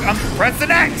this. Like, I'm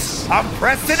pressing X. I'm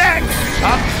pressing X.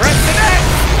 I'm pressing X.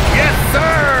 Yes,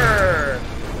 sir.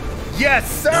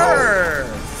 Yes, sir.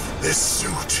 No, this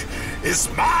suit is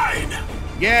mine.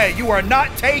 Yeah, you are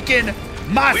not taking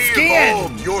my We skin.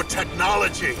 evolved your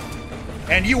technology.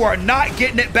 And you are not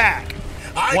getting it back.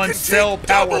 I One can cell take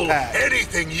power double pack.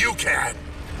 anything you can.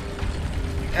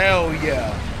 Hell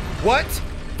yeah. What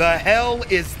the hell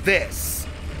is this?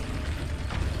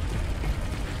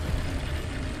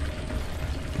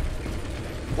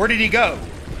 Where did he go?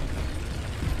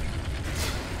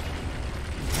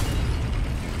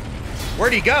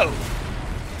 Where'd he go?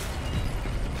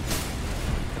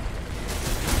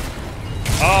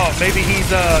 Oh, maybe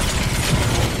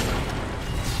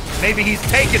he's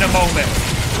taking a moment.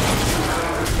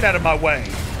 Get out of my way.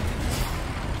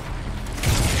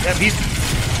 Yep,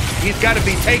 he's got to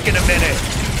be taking a minute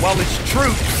while his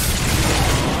troops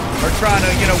are trying to,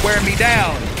 wear me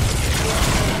down.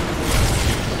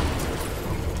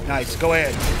 Nice, go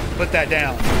ahead. Put that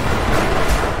down.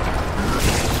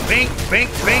 Bink, bink,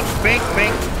 bink, bink,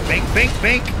 bink, bink, bink,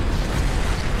 bink.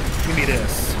 Give me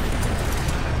this.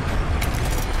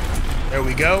 There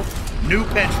we go. New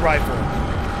pinch rifle.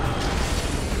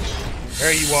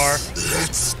 There you are.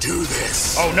 Let's do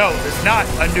this. Oh no, it's not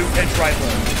a new pinch rifle.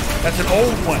 That's an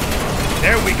old one.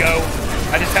 There we go.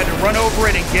 I just had to run over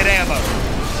it and get ammo.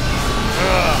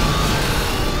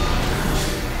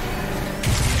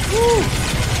 Woo.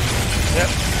 Yep.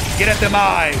 Get at them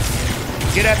eyes.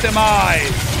 Get at them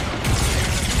eyes.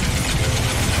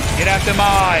 Get at them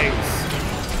eyes.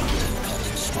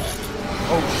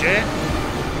 Oh shit.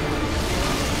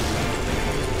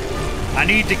 I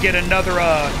need to get another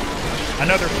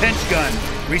pinch gun.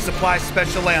 Resupply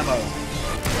special ammo.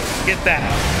 Get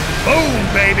that. Boom,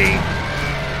 baby.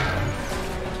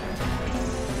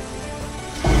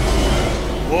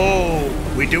 Whoa.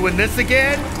 We doing this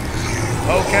again?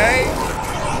 Okay.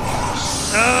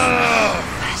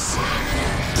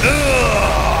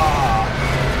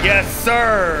 Yes,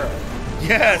 sir.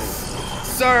 Yes,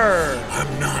 sir.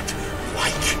 I'm not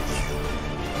like you.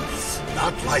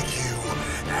 Not like you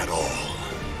at all.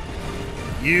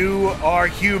 You are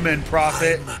human,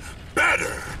 Prophet. I'm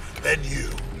better than you.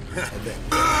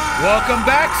 Welcome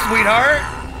back, sweetheart.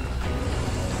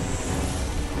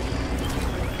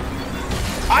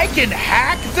 I can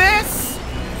hack this?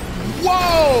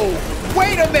 Whoa!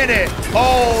 Wait a minute.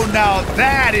 Oh, now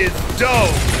that is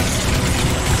dope.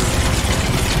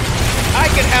 I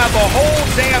can have a whole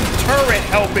damn turret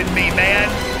helping me, man.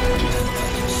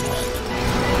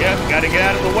 Yep, gotta get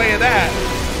out of the way of that.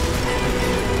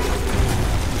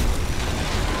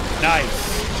 Nice.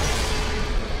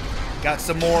 Got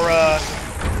some more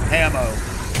ammo.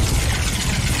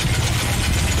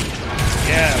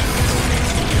 Yes.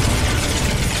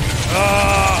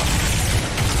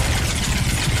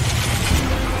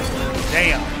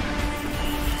 Damn.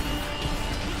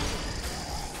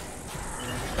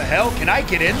 The hell? Can I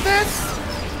get in this?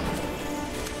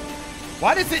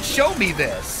 Why does it show me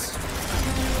this?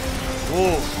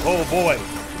 Oh boy.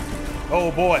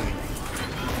 Oh boy.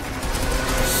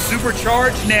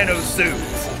 Supercharged nano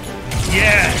suits.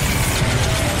 Yes.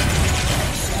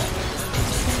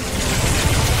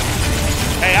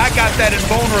 Hey, I got that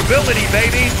invulnerability,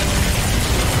 baby.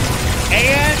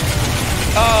 And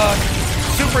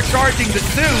supercharging the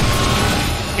suit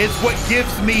is what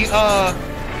gives me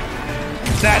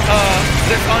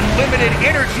this unlimited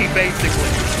energy,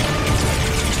 basically.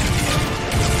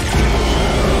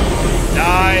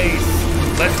 Nice.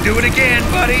 Let's do it again,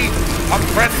 buddy. I'm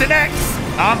pressing X.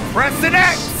 I'm pressing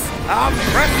X. I'm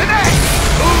pressing X.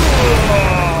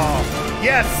 Ooh.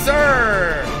 Yes,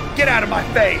 sir. Get out of my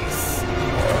face.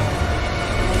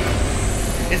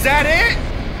 Is that it?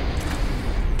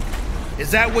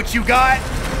 Is that what you got?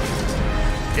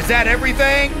 Is that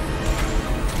everything?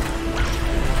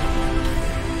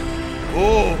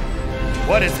 Ooh,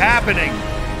 what is happening?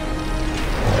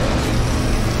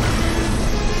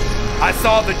 I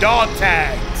saw the dog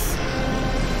tags.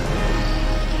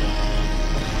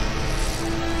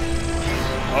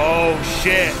 Oh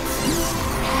shit.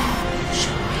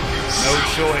 No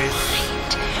choice.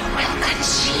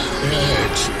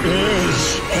 It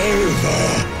is over.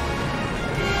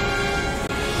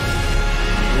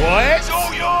 What? It's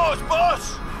all yours, boss!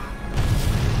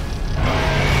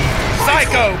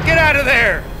 Psycho, get out of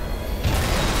there!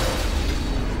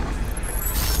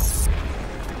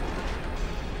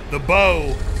 The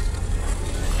bow.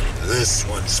 This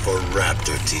one's for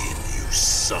Raptor Team, you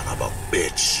son of a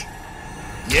bitch.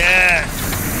 Yes!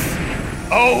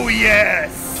 Oh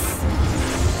yes!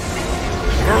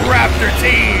 For Raptor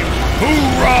Team!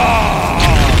 Hoorah!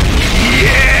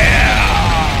 Yeah!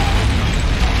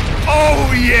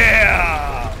 Oh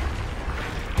yeah!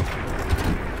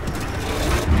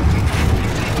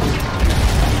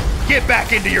 Get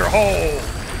back into your hole!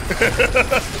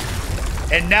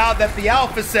 And now that the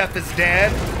Alpha Ceph is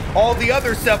dead, all the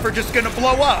other Ceph are just gonna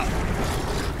blow up.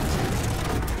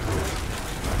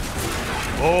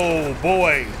 Oh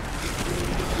boy.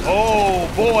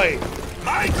 Oh boy.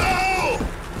 Michael!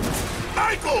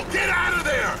 Michael, get out of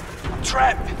there! I'm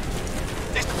trapped.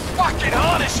 This fucking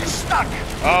harness is stuck.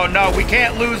 Oh no, we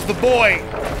can't lose the boy.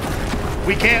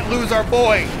 We can't lose our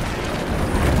boy.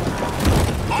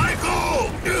 Michael!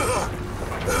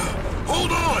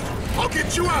 Hold on! I'll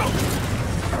get you out!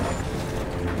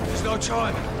 There's no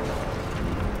time.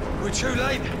 We're too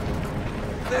late.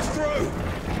 They're through.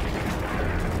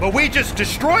 But we just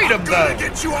destroyed him, I'm though. gonna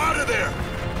get you out of there!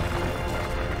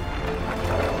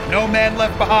 No man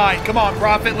left behind. Come on,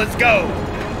 Prophet, let's go.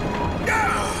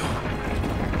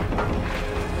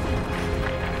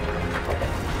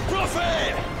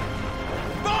 Prophet!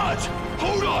 Marge!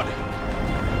 Hold on!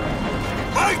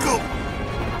 Michael!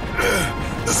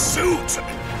 The suit!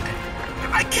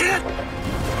 I can't...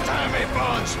 Damn it,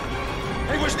 Barnes!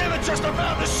 It was never just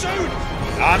about the suit!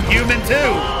 I'm human too.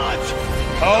 Barnes!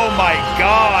 Oh my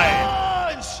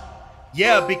god. Barnes!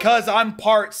 Yeah, because I'm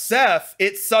part Seth,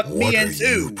 it sucked What me are in you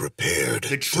too. prepared The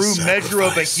to true measure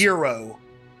of a sacrifice? hero.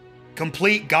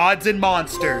 Complete gods and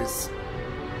monsters.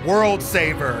 World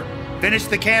saver. Finish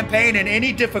the campaign in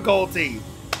any difficulty.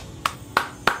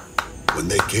 When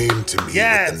they came to me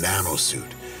Yes. with the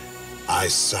nanosuit, I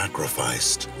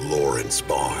sacrificed Lawrence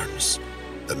Barnes,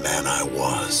 the man I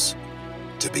was,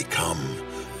 to become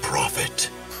Prophet.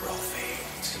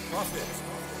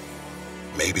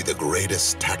 Maybe the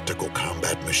greatest tactical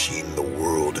combat machine the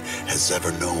world has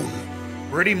ever known.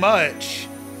 Pretty much.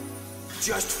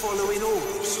 Just following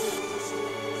orders.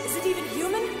 Is it even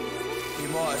human? You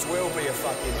might as well be a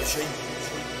fucking machine.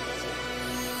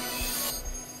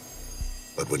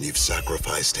 But when you've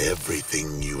sacrificed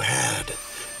everything you had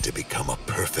to become a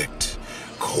perfect,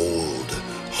 cold,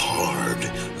 hard,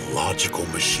 logical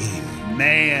machine,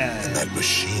 Man. and that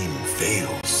machine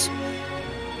fails,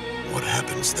 what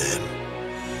happens then?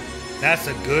 That's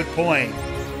a good point.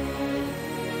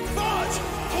 Barge!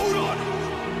 Hold on!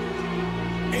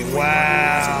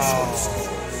 Wow.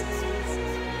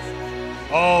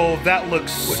 Oh, that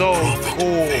looks When so Prophet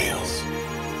cool. fails,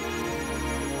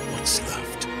 what's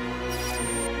left?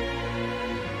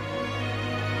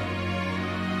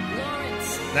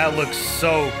 Lawrence. That looks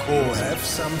so cool. Have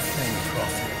something,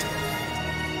 Prophet.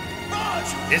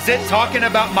 Barge! Is it talking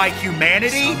about my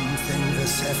humanity? Something the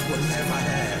Seth will never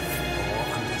have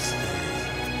or understand.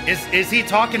 Is he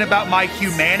talking about my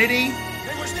humanity?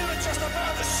 It was never just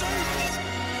about the suit!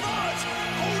 Barge!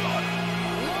 Hold on!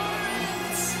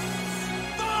 Lawrence.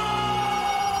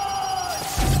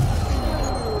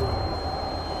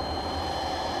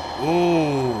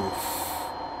 Ooh.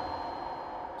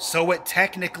 So it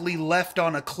technically left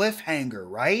on a cliffhanger,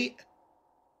 right?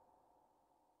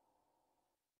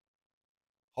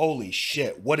 Holy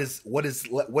shit. What's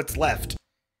left?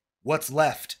 What's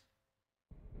left?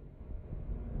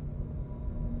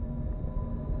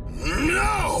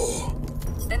 No!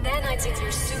 The nanites in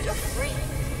your suit are free.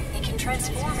 It can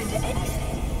transform into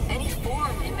anything, any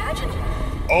form imaginable.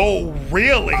 Oh,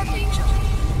 really? Archangel.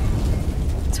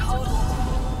 Total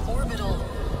orbital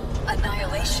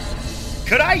annihilation.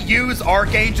 Could I use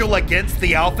Archangel against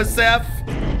the Alpha Ceph?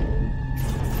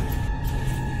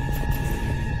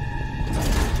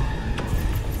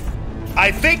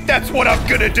 I think that's what I'm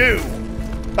gonna do.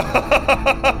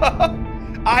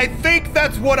 I think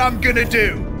that's what I'm gonna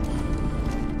do.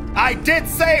 I did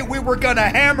say we were gonna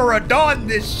hammer a dawn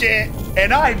this shit,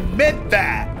 and I meant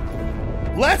that.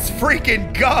 Let's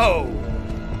freaking go.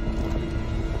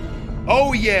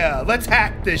 Oh yeah, let's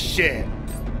hack this shit.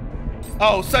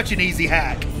 Oh, such an easy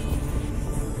hack.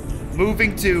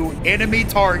 Moving to enemy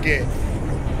target.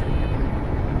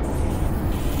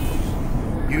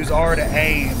 Use R to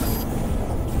aim.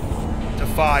 To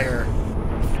fire.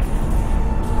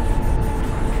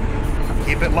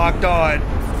 Keep it locked on.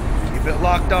 Keep it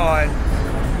locked on.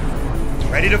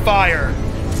 Ready to fire.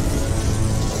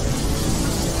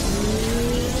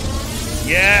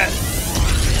 Yes.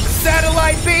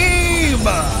 Satellite beam.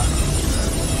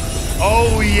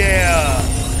 Oh yeah.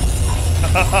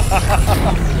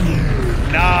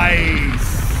 Nice.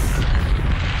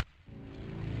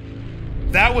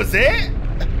 That was it?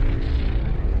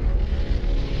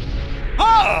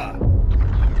 Huh.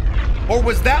 Or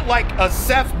was that like a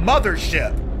Ceph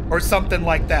mothership or something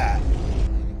like that?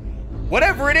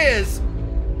 Whatever it is,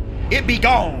 it be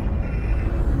gone.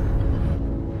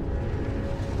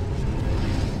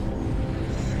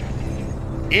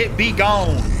 It be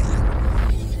gone.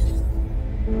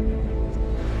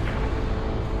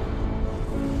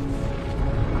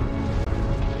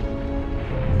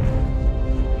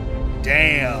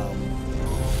 Damn.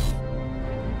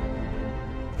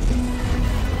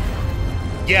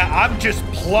 Yeah, I'm just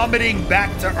plummeting back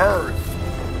to Earth.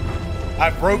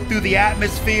 I broke through the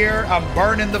atmosphere. I'm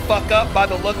burning the fuck up by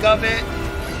the look of it.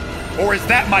 Or is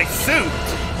that my suit?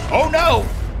 Oh no,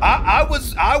 I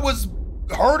was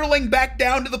hurtling back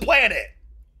down to the planet.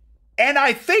 And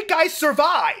I think I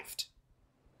survived.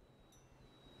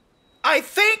 I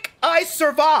think I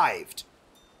survived.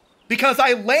 Because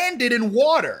I landed in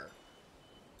water.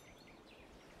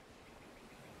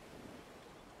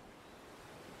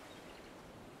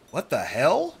 What the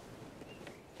hell?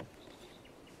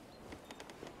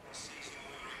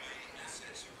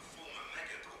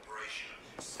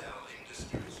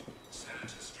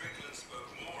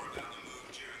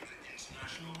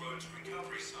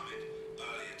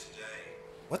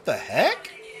 What the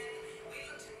heck?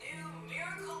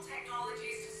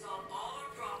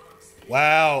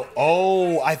 Wow.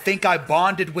 Oh, I think I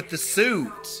bonded with the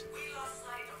suit.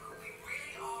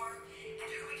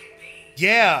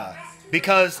 Yeah,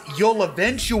 because you'll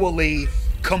eventually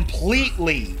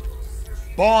completely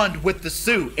bond with the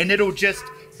suit and it'll just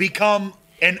become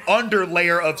an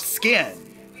underlayer of skin.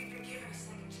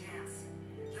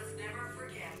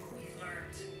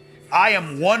 I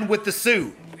am one with the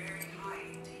suit.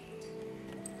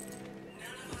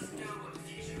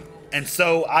 And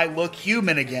so I look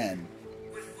human again.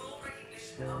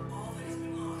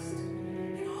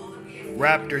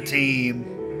 Raptor team.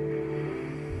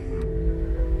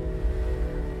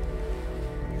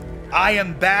 I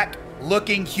am back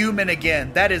looking human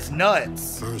again. That is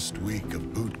nuts. First week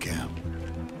of boot camp.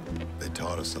 They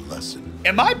taught us a lesson.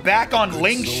 Am I back on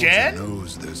Ling Shen?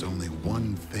 Knows there's only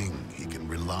one thing he can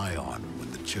rely on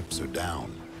when the chips are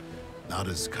down. Not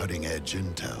his cutting-edge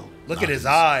intel. Look at his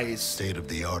eyes.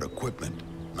 State-of-the-art equipment.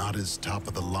 Not his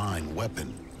top-of-the-line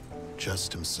weapon.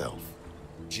 Just himself.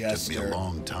 Jester. Took me a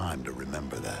long time to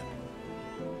remember that.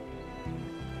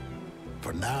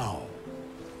 For now,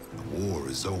 the war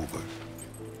is over.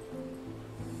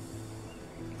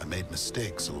 I made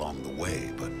mistakes along the way,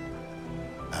 but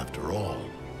after all...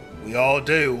 We all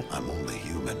do. I'm only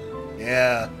human.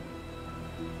 Yeah.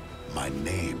 My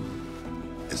name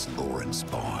is Lawrence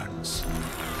Barnes.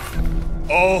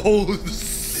 Oh,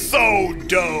 so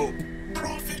dope.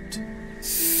 Prophet.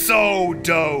 So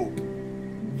dope.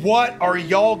 What are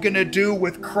y'all gonna do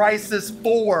with Crysis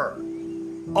 4?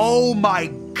 Oh my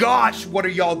gosh, what are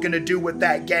y'all gonna do with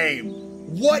that game?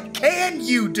 What can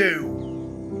you do?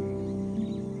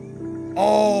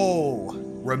 Oh,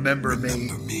 remember me.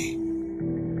 Remember me.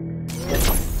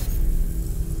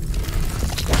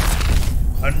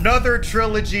 Another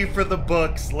trilogy for the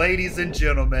books, ladies and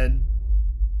gentlemen.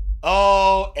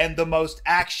 Oh, and the most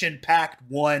action-packed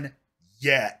one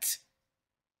yet.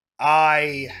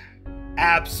 I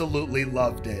absolutely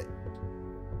loved it.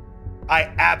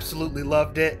 I absolutely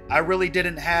loved it. I really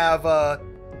didn't have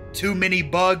too many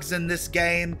bugs in this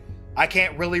game. I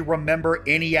can't really remember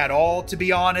any at all, to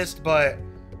be honest, but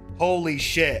holy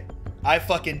shit. I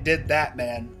fucking did that,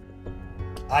 man.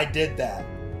 I did that.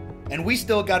 And we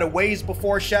still got a ways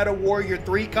before Shadow Warrior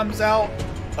 3 comes out.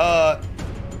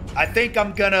 I think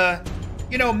I'm gonna,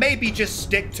 you know, maybe just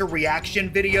stick to reaction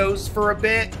videos for a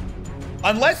bit.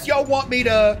 Unless y'all want me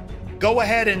to go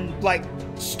ahead and, like,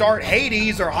 start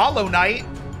Hades or Hollow Knight.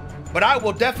 But I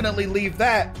will definitely leave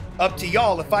that up to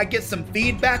y'all. If I get some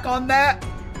feedback on that,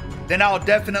 then I'll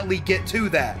definitely get to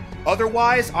that.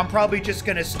 Otherwise, I'm probably just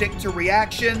gonna stick to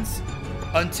reactions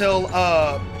until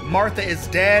Martha is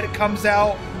Dead comes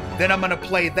out. Then I'm gonna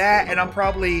play that, and I'm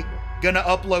probably gonna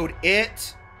upload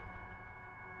it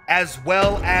as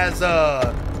well as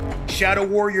Shadow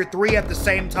Warrior 3 at the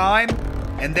same time.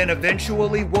 And then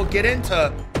eventually we'll get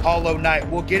into Hollow Knight.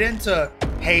 We'll get into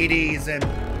Hades, and,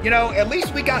 you know, at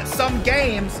least we got some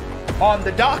games on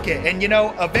the docket. And, you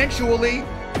know, eventually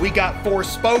we got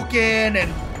Forspoken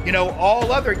and, you know,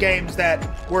 all other games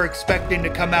that we're expecting to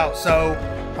come out. So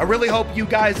I really hope you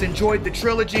guys enjoyed the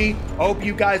trilogy. I hope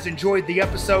you guys enjoyed the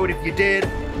episode. If you did,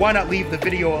 why not leave the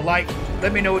video a like?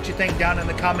 Let me know what you think down in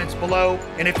the comments below.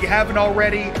 And if you haven't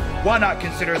already, why not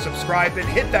consider subscribing?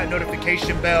 Hit that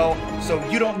notification bell so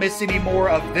you don't miss any more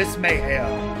of this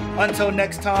mayhem. Until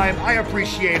next time, I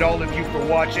appreciate all of you for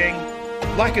watching.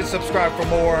 Like and subscribe for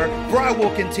more, for I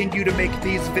will continue to make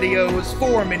these videos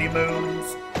for many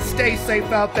moons. Stay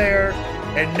safe out there,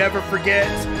 and never forget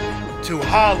to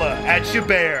holla at your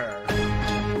bear.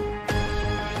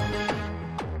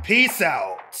 Peace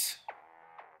out.